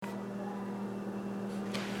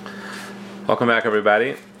Welcome back,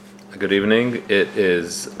 everybody. Good evening. It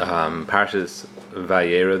is Parshas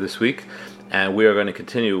Vayera this week, and we are going to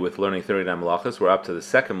continue with learning 39 malachas. We're up to the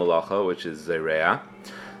second malacha, which is Zereah,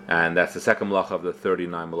 and that's the second malacha of the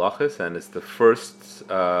 39 malachas, and it's the first,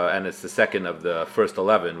 and it's the second of the first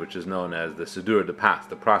 11, which is known as the Sidur de Pas,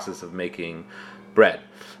 the process of making bread.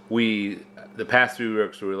 The past 3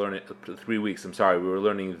 weeks, we were learning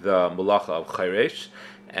the malacha of Chayresh.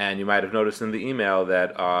 And you might have noticed in the email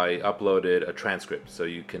that I uploaded a transcript, so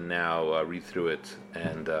you can now read through it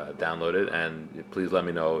and download it. And please let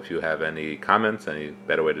me know if you have any comments, any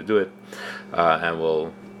better way to do it, and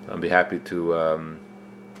I'll be happy to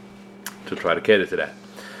try to cater to that.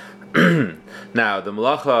 Now, the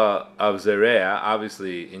malacha of Zereah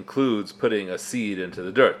obviously includes putting a seed into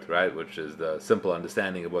the dirt, right? Which is the simple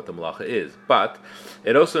understanding of what the malacha is. But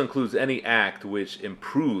it also includes any act which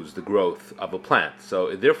improves the growth of a plant. So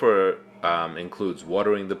it therefore includes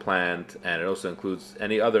watering the plant, and it also includes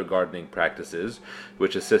any other gardening practices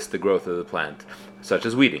which assist the growth of the plant, such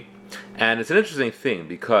as weeding. And it's an interesting thing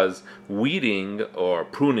because weeding or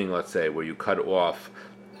pruning, let's say, where you cut off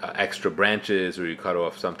extra branches, or you cut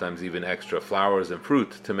off sometimes even extra flowers and fruit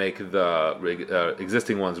to make the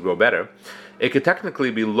existing ones grow better, it could technically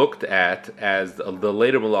be looked at as the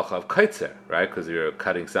later malacha of kaitzer, right? Because you're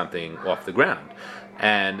cutting something off the ground.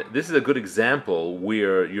 And this is a good example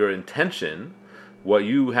where your intention, what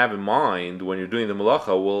you have in mind when you're doing the malacha,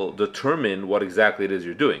 will determine what exactly it is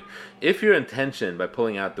you're doing. If your intention by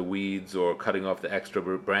pulling out the weeds or cutting off the extra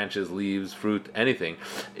branches, leaves, fruit, anything,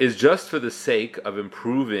 is just for the sake of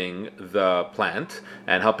improving the plant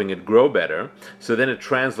and helping it grow better, so then it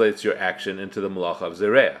translates your action into the malacha of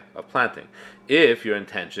Zereah, of planting. If your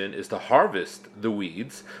intention is to harvest the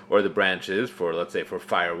weeds or the branches for, let's say, for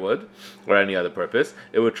firewood or any other purpose,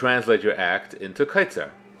 it would translate your act into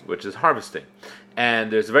kaitzer, which is harvesting.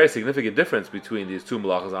 And there's a very significant difference between these two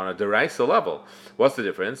malachas on a deraisa level. What's the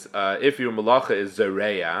difference? If your malacha is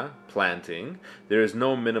zereah, planting, there is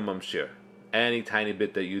no minimum shir. Any tiny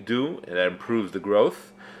bit that you do that improves the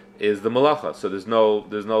growth is the malacha. So there's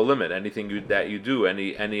no limit. Anything that you do,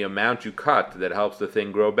 any amount you cut that helps the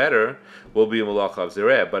thing grow better will be a malacha of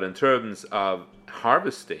zereah. But in terms of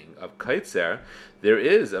harvesting, of kaitzer, there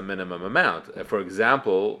is a minimum amount. For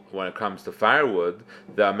example, when it comes to firewood,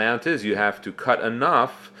 the amount is you have to cut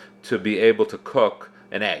enough to be able to cook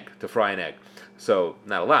an egg, to fry an egg. So,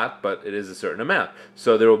 not a lot, but it is a certain amount.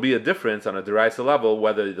 So there will be a difference on a deraisa level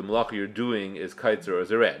whether the malacha you're doing is kaitzer or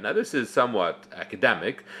zereh. Now this is somewhat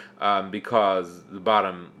academic, because the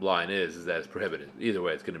bottom line is that it's prohibited. Either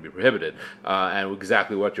way, it's going to be prohibited. And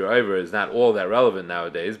exactly what you're over is not all that relevant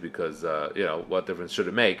nowadays, because, what difference should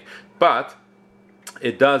it make? But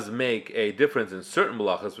it does make a difference in certain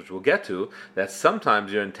malachas, which we'll get to, that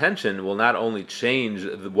sometimes your intention will not only change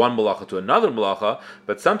one malacha to another malacha,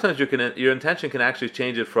 but sometimes your intention can actually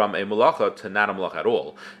change it from a malacha to not a malacha at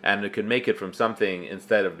all. And it can make it from something,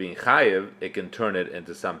 instead of being chayiv, it can turn it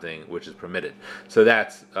into something which is permitted. So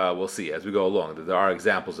that's, we'll see as we go along. There are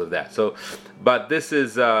examples of that. But this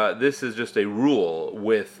is just a rule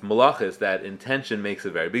with malachas, that intention makes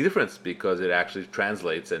a very big difference, because it actually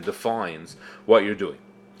translates and defines what you're doing.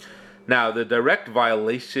 Now, the direct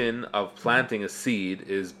violation of planting a seed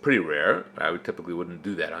is pretty rare. We typically wouldn't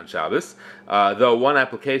do that on Shabbos. Though one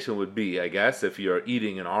application would be, I guess, if you're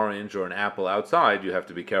eating an orange or an apple outside, you have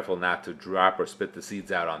to be careful not to drop or spit the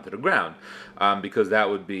seeds out onto the ground, because that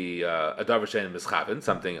would be a davar she'ein mischavin,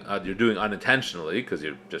 something you're doing unintentionally because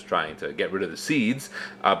you're just trying to get rid of the seeds,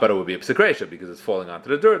 but it would be a psikresha because it's falling onto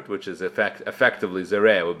the dirt, which is effectively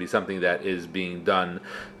zereh. It would be something that is being done,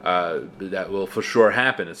 that will for sure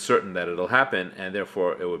happen. It's certain that it'll happen, and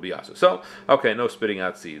therefore it would be asu. So, no spitting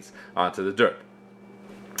out seeds onto the dirt.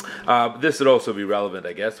 This would also be relevant,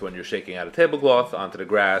 I guess, when you're shaking out a tablecloth onto the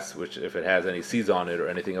grass, which, if it has any seeds on it or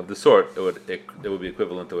anything of the sort, it would be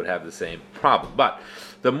equivalent. It would have the same problem. But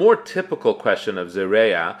the more typical question of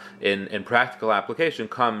zereah in practical application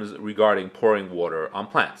comes regarding pouring water on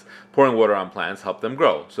plants. Pouring water on plants help them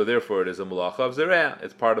grow. So therefore, it is a malacha of zereah.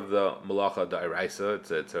 It's part of the malacha d'oraisa.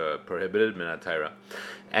 It's a prohibited min ha'Torah.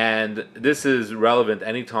 And this is relevant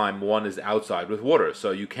anytime one is outside with water.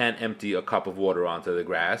 So you can't empty a cup of water onto the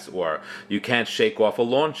grass, or you can't shake off a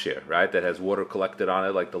lawn chair, right, that has water collected on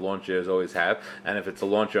it, like the lawn chairs always have. And if it's a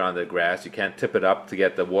lawn chair on the grass, you can't tip it up to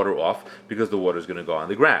get the water off, because the water is going to go on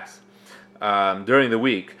the grass. during the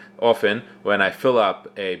week, often when I fill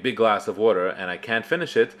up a big glass of water and I can't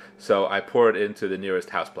finish it, so I pour it into the nearest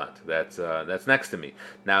houseplant that's next to me.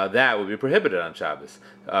 Now that would be prohibited on Shabbos,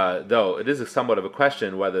 though it is somewhat of a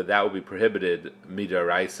question whether that would be prohibited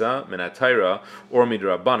midaraisa, minatayra, or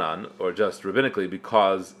midrabanan, or just rabbinically,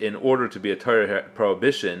 because in order to be a Torah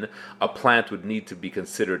prohibition, a plant would need to be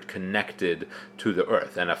considered connected to the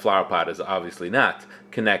earth, and a flower pot is obviously not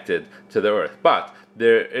connected to the earth. But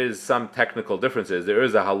there is some technical differences. There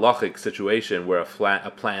is a halachic situation where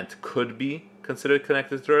a plant could be considered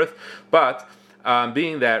connected to earth, but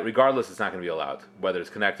being that regardless it's not going to be allowed, whether it's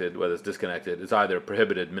connected, whether it's disconnected, it's either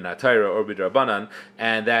prohibited minatayra or bidrabanan,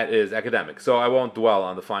 and that is academic. So I won't dwell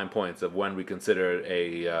on the fine points of when we consider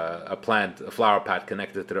a flower pot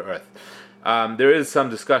connected to the earth. There is some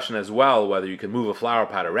discussion as well whether you can move a flower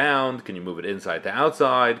pot around. Can you move it inside to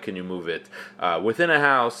outside? Can you move it within a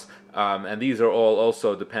house? And these are all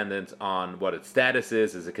also dependent on what its status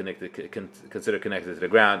is. Is it considered connected to the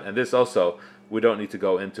ground? And this also we don't need to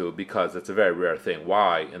go into because it's a very rare thing.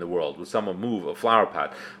 Why in the world would someone move a flower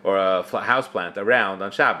pot or a house plant around on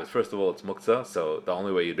Shabbos? First of all, it's muktzah, so the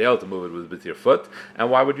only way you'd be able to move it was with your foot. And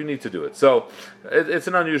why would you need to do it? So it's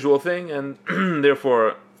an unusual thing, and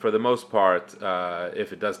therefore, for the most part,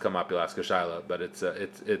 if it does come up, you'll ask a shaila, but it's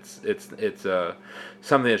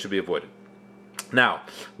something that should be avoided. Now,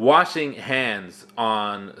 washing hands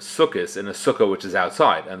on sukkahs in a sukkah which is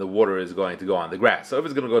outside, and the water is going to go on the grass. So if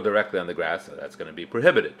it's going to go directly on the grass, that's going to be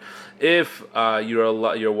prohibited. If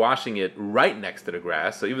you're washing it right next to the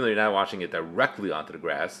grass, so even though you're not washing it directly onto the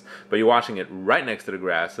grass, but you're washing it right next to the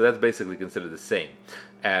grass, so that's basically considered the same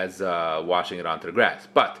as washing it onto the grass.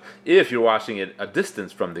 But if you're washing it a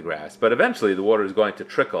distance from the grass, but eventually the water is going to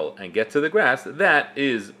trickle and get to the grass, that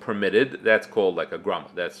is permitted. That's called like a grama.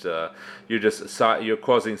 That's you're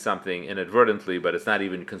causing something inadvertently, but it's not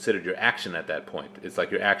even considered your action at that point. It's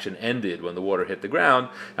like your action ended when the water hit the ground,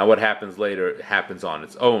 and what happens later happens on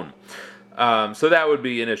its own. So that would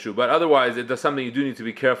be an issue, but otherwise it does something you do need to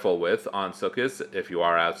be careful with on sukkahs. If you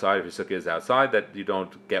are outside, if your sukkah is outside, that you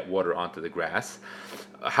don't get water onto the grass.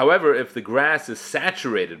 However, if the grass is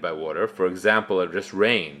saturated by water, for example, it just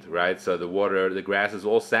rained, right? So the grass is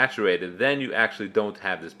all saturated, then you actually don't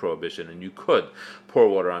have this prohibition, and you could pour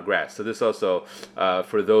water on grass. So this also,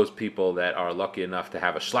 for those people that are lucky enough to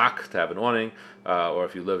have a shlach, to have an awning, or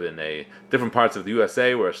if you live in different parts of the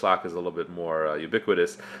USA where a shlach is a little bit more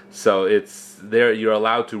ubiquitous, so it's there. You're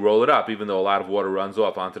allowed to roll it up, even though a lot of water runs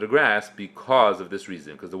off onto the grass because of this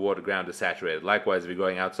reason, because the water ground is saturated. Likewise, if you're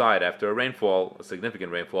going outside after a rainfall, a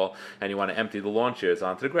significant rainfall, and you want to empty the lawn chairs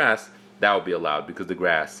onto the grass, that will be allowed because the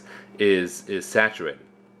grass is saturated.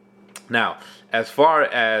 Now, as far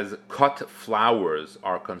as cut flowers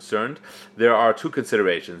are concerned, there are two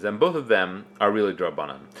considerations, and both of them are really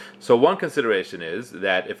drabanan. So one consideration is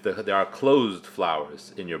that if there are closed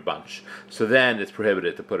flowers in your bunch, so then it's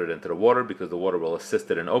prohibited to put it into the water because the water will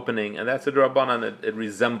assist it in opening, and that's a drabanan. It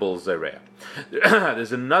resembles zereah.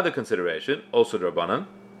 There's another consideration, also drabanan,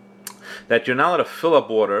 that you're not allowed to fill up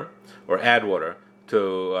water or add water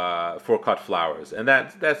for cut flowers, and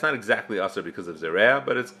that's not exactly usher because of zereah,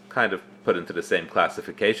 but it's kind of put into the same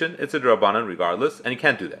classification. It's a drabanan regardless, and you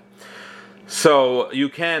can't do that. So you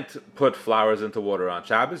can't put flowers into water on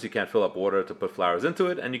Shabbos. You can't fill up water to put flowers into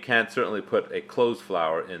it, and you can't certainly put a closed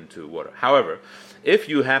flower into water. However, if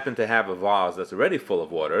you happen to have a vase that's already full of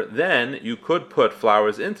water, then you could put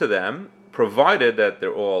flowers into them, provided that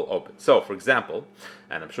they're all open. So, for example,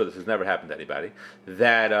 and I'm sure this has never happened to anybody,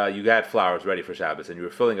 that you had flowers ready for Shabbos and you were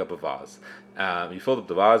filling up a vase. You filled up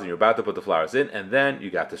the vase and you were about to put the flowers in, and then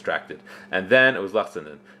you got distracted. And then it was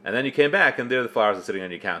lachzanin. And then you came back, and there the flowers are sitting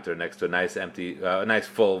on your counter next to a nice empty, nice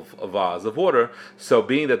full vase of water. So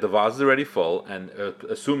being that the vase is already full, and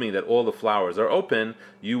assuming that all the flowers are open,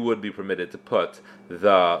 you would be permitted to put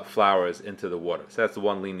the flowers into the water. So that's the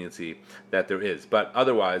one leniency that there is. But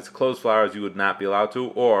otherwise, closed flowers you would not be allowed to,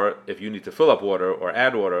 or if you need to fill up water or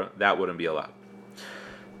add water, that wouldn't be allowed.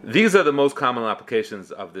 These are the most common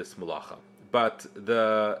applications of this melacha. But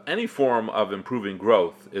any form of improving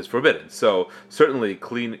growth is forbidden. So certainly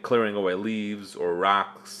clearing away leaves or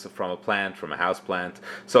rocks from a plant, from a house plant.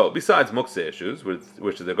 So besides muktzah issues,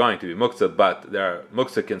 which they're going to be muktzah, but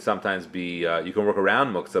muktzah can sometimes be, you can work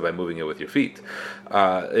around muktzah by moving it with your feet.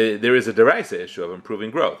 There is a deraisa issue of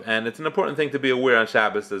improving growth. And it's an important thing to be aware on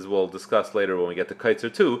Shabbos, as we'll discuss later when we get to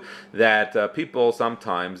Kaitzer too, that people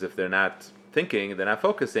sometimes, if they're not thinking, they're not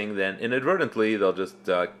focusing, then inadvertently they'll just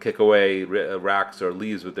kick away rocks or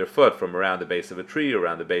leaves with their foot from around the base of a tree,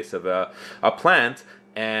 around the base of a plant,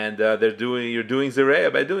 and you're doing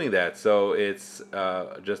Zereya by doing that. So it's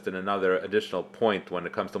just another additional point when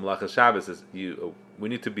it comes to Malachas Shabbos is we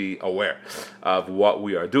need to be aware of what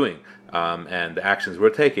we are doing and the actions we're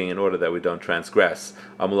taking in order that we don't transgress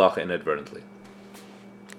a Malacha inadvertently.